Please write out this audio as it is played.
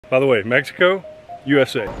By the way, Mexico,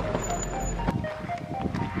 USA.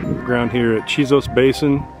 Ground here at Chizos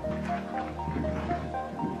Basin.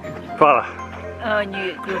 Fala.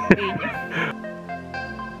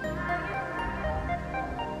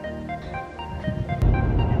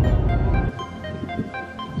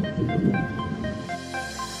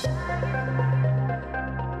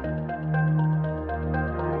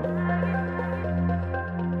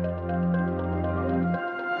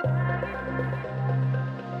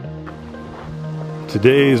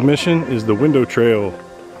 Today's mission is the window trail.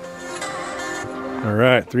 All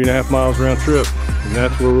right, 3.5 miles round trip, and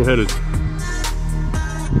that's where we're headed.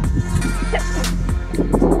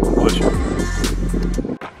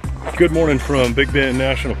 Good morning from Big Bend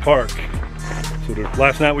National Park. So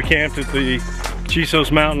last night we camped at the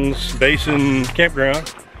Chizos Mountains Basin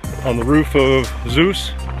campground on the roof of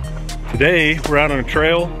Zeus. Today we're out on a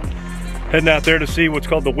trail, heading out there to see what's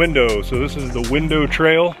called the window. So this is the window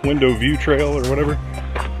trail, window view trail or whatever.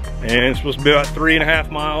 And it's supposed to be about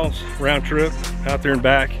 3.5 miles round trip out there and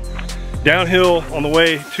back. Downhill on the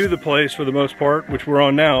way to the place for the most part, which we're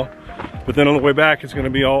on now. But then on the way back, it's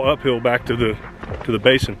gonna be all uphill back to the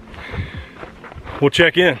basin. We'll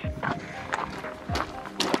check in.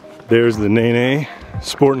 There's the Nene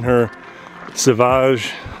sporting her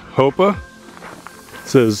Sauvage Hopa. It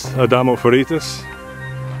says Adamo Foritas.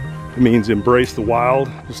 It means embrace the wild,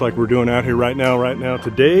 just like we're doing out here right now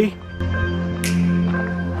today.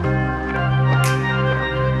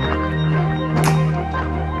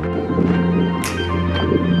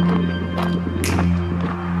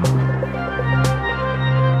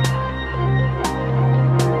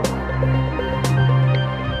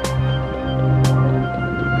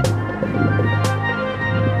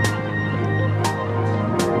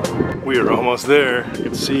 We are almost there. You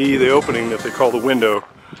can see the opening that they call the window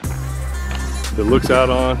that looks out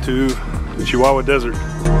onto the Chihuahua Desert.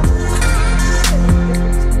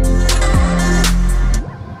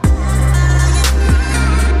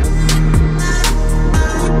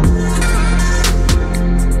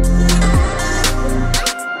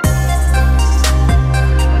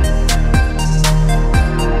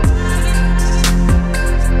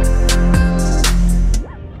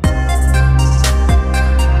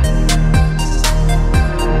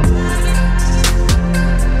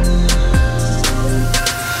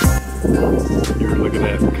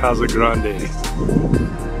 Casa Grande.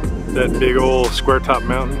 That big old square top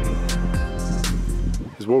mountain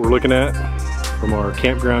is what we're looking at from our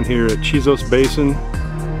campground here at Chizos Basin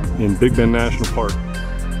in Big Bend National Park.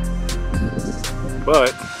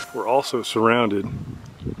 But we're also surrounded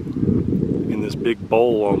in this big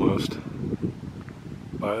bowl almost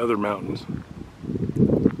by other mountains.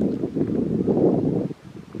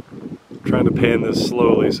 I'm trying to pan this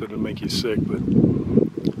slowly so it doesn't make you sick, but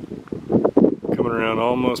coming around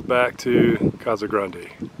almost back to Casa Grande.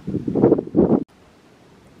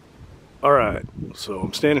 All right, so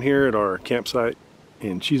I'm standing here at our campsite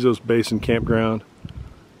in Chizos Basin Campground,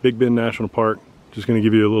 Big Bend National Park. Just gonna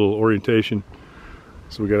give you a little orientation.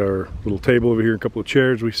 So we got our little table over here, a couple of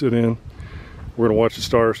chairs we sit in. We're gonna watch the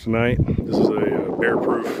stars tonight. This is a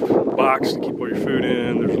bear-proof box to keep all your food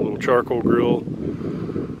in. There's a little charcoal grill.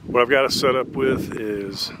 What I've got it set up with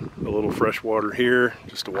is a little fresh water here,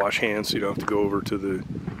 just to wash hands so you don't have to go over to the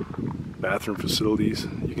bathroom facilities.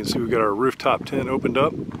 You can see we've got our rooftop tent opened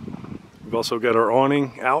up. We've also got our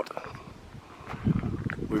awning out.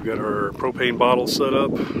 We've got our propane bottle set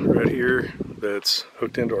up right here that's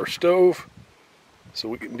hooked into our stove so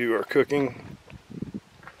we can do our cooking.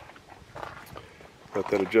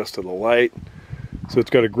 Got that adjust to the light. So it's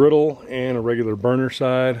got a griddle and a regular burner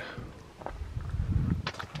side.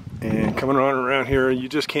 And coming around here, you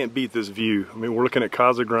just can't beat this view. I mean, we're looking at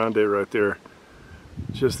Casa Grande right there.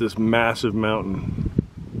 It's just this massive mountain.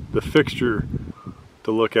 The fixture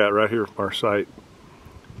to look at right here from our site.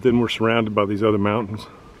 Then we're surrounded by these other mountains.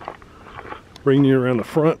 Bringing you around the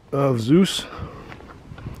front of Zeus.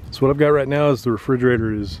 So what I've got right now is the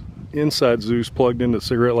refrigerator is inside Zeus, plugged into a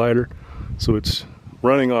cigarette lighter. So it's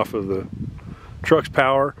running off of the truck's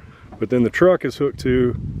power, but then the truck is hooked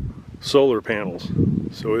to solar panels.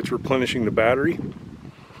 So it's replenishing the battery.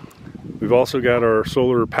 We've also got our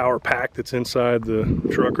solar power pack that's inside the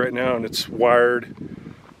truck right now, and it's wired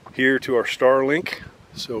here to our Starlink.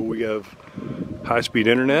 So we have high-speed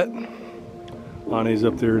internet. Lonnie's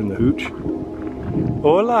up there in the hooch.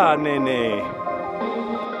 Hola, nene.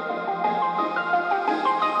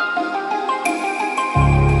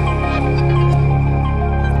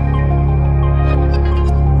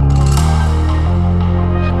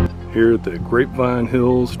 Here at the Grapevine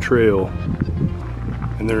Hills Trail,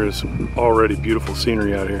 and there is some already beautiful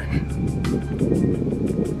scenery out here.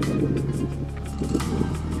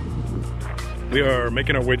 We are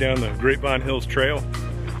making our way down the Grapevine Hills Trail,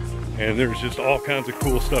 and there's just all kinds of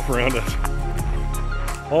cool stuff around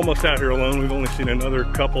us. Almost out here alone. We've only seen another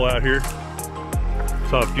couple out here.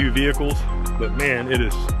 Saw a few vehicles, but man, it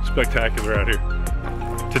is spectacular out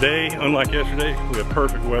here. Today, unlike yesterday, we have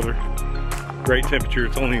perfect weather. Great temperature.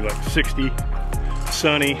 It's only like 60,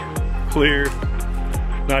 sunny, clear,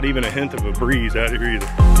 not even a hint of a breeze out here either.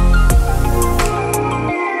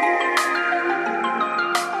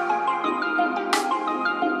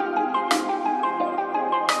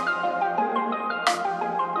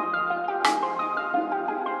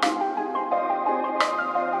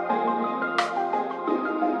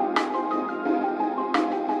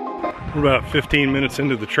 We're about 15 minutes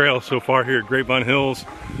into the trail so far here at Grapevine Hills,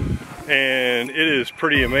 and it is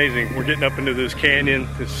pretty amazing. We're getting up into this canyon,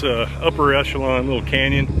 this upper echelon little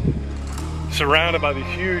canyon, surrounded by these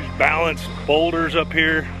huge balanced boulders up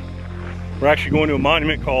here. We're actually going to a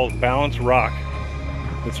monument called Balance Rock.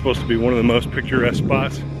 It's supposed to be one of the most picturesque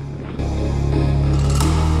spots.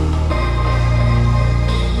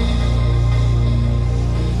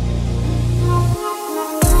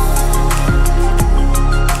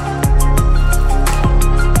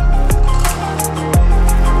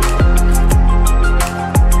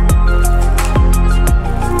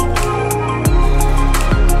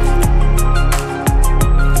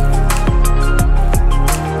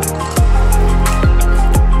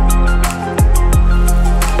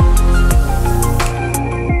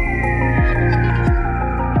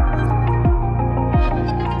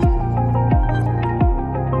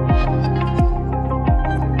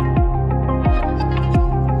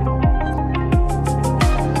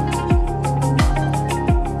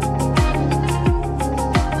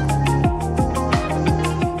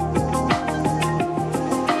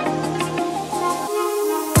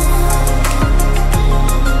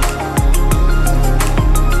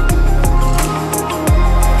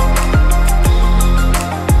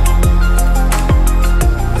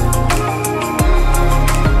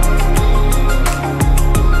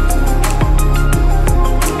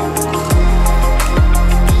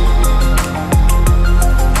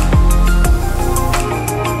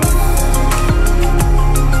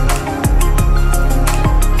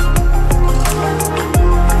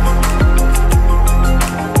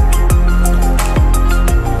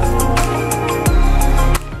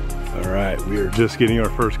 Just getting our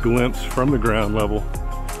first glimpse from the ground level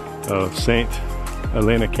of St.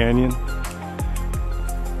 Helena Canyon.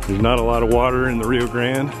 There's not a lot of water in the Rio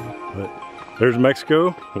Grande, but there's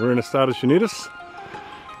Mexico. We're in Estados Unidos.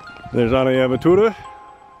 There's Ana Aventura.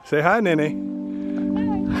 Say hi, Nene.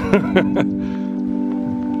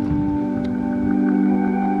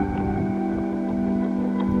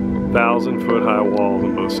 1,000-foot high walls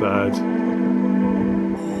on both sides,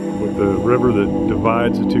 with the river that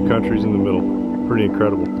divides the two countries in the middle. Pretty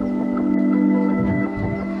incredible.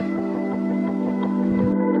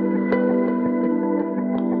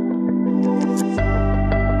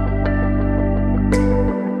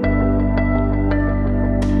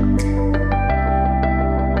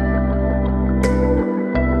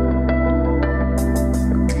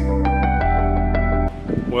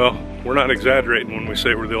 Well, we're not exaggerating when we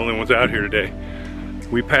say we're the only ones out here today.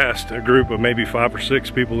 We passed a group of maybe 5 or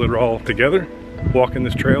 6 people that are all together walking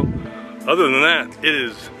this trail. Other than that, it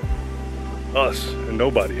is us and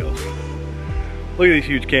nobody else. Look at these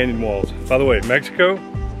huge canyon walls. By the way, Mexico,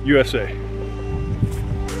 USA.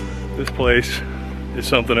 This place is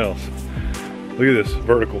something else. Look at this,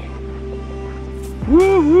 vertical.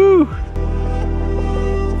 Woo woo!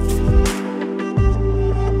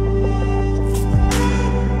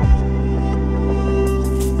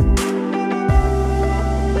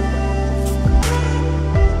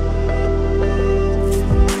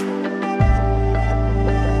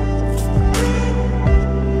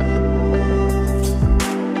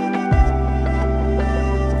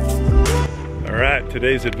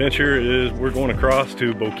 Today's adventure is we're going across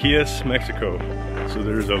to Boquillas, Mexico. So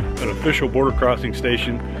there's an official border crossing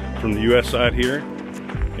station from the US side here,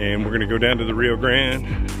 and we're gonna go down to the Rio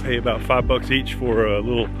Grande, pay about $5 each for a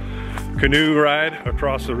little canoe ride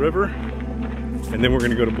across the river, and then we're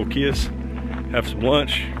gonna go to Boquillas, have some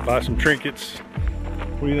lunch, buy some trinkets.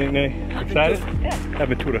 What do you think, Nay? Excited? Yeah.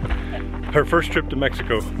 Aventura. Her first trip to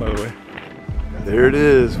Mexico, by the way. There it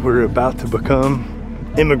is. We're about to become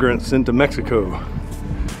immigrants into Mexico.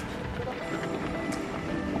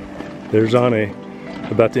 There's Anne,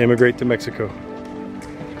 about to immigrate to Mexico.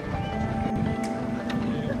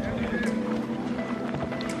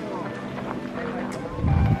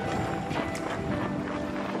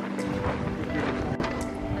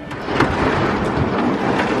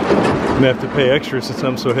 I'm gonna have to pay extra since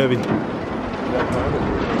I'm so heavy.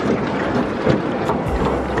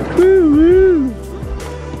 Woo woo!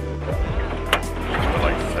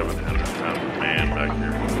 Like 700-pound man back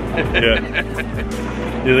here. Yeah.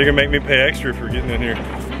 Yeah, they're gonna make me pay extra for getting in here.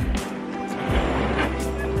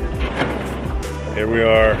 Here we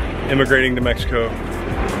are, immigrating to Mexico.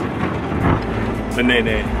 The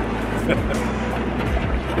nene.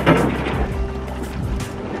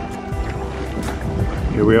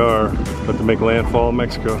 Here we are, about to make landfall in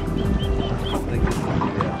Mexico.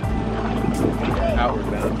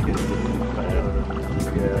 Outward bound.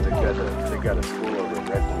 Yeah, they got a school over in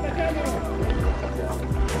Redmond.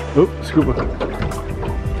 Oh, scuba.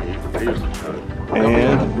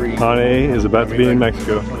 And Hane is about to be in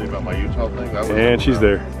Mexico. And she's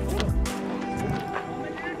there.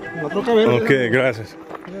 Okay, gracias.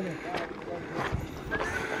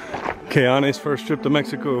 Okay, Hane's first trip to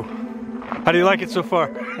Mexico. How do you like it so far?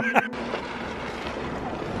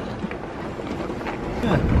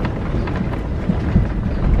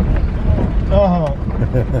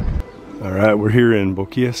 All right, we're here in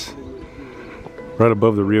Boquillas, right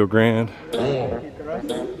above the Rio Grande.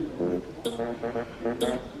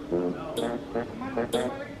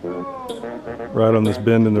 Right on this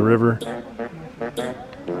bend in the river.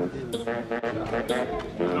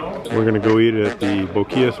 We're gonna go eat at the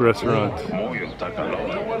Boquillas restaurant.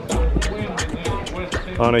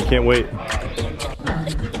 Hane can't wait.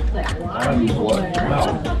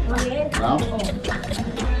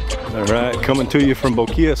 All right, coming to you from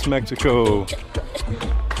Boquillas, Mexico.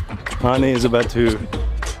 Hane is about to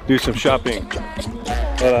do some shopping.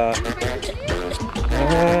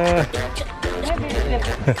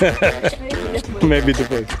 Maybe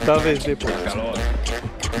después. Tal vez después.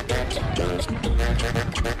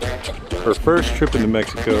 Her first trip into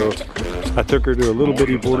Mexico, I took her to a little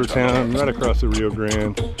bitty border town right across the Rio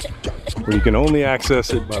Grande, where you can only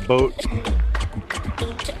access it by boat.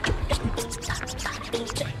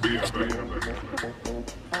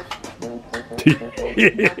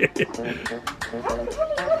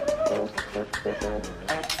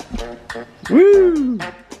 Woo!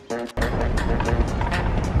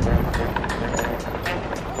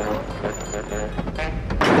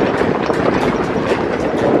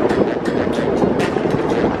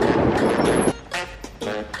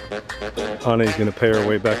 Hane's gonna pay her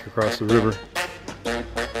way back across the river.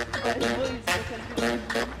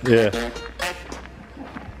 Yeah.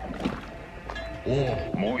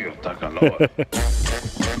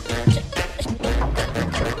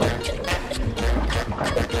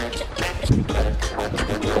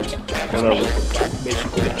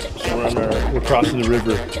 We're crossing the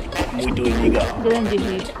river.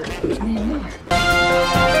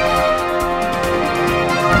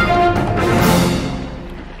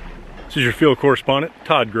 This is your field correspondent,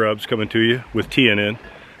 Todd Grubbs, coming to you with TNN,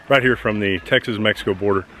 right here from the Texas-Mexico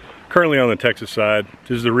border. Currently on the Texas side.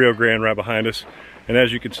 This is the Rio Grande right behind us. And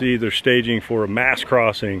as you can see, they're staging for a mass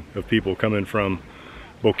crossing of people coming from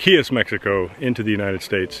Boquillas, Mexico into the United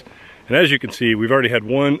States. And as you can see, we've already had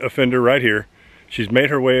one offender right here. She's made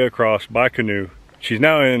her way across by canoe. She's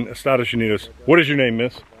now in Estados Unidos. What is your name,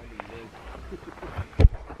 miss?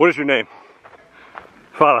 What is your name?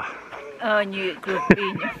 Fala.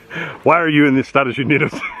 Why are you in the Estados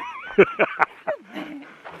Unidos?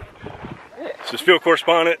 This is field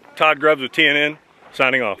correspondent Todd Grubbs with TNN,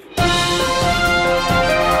 signing off.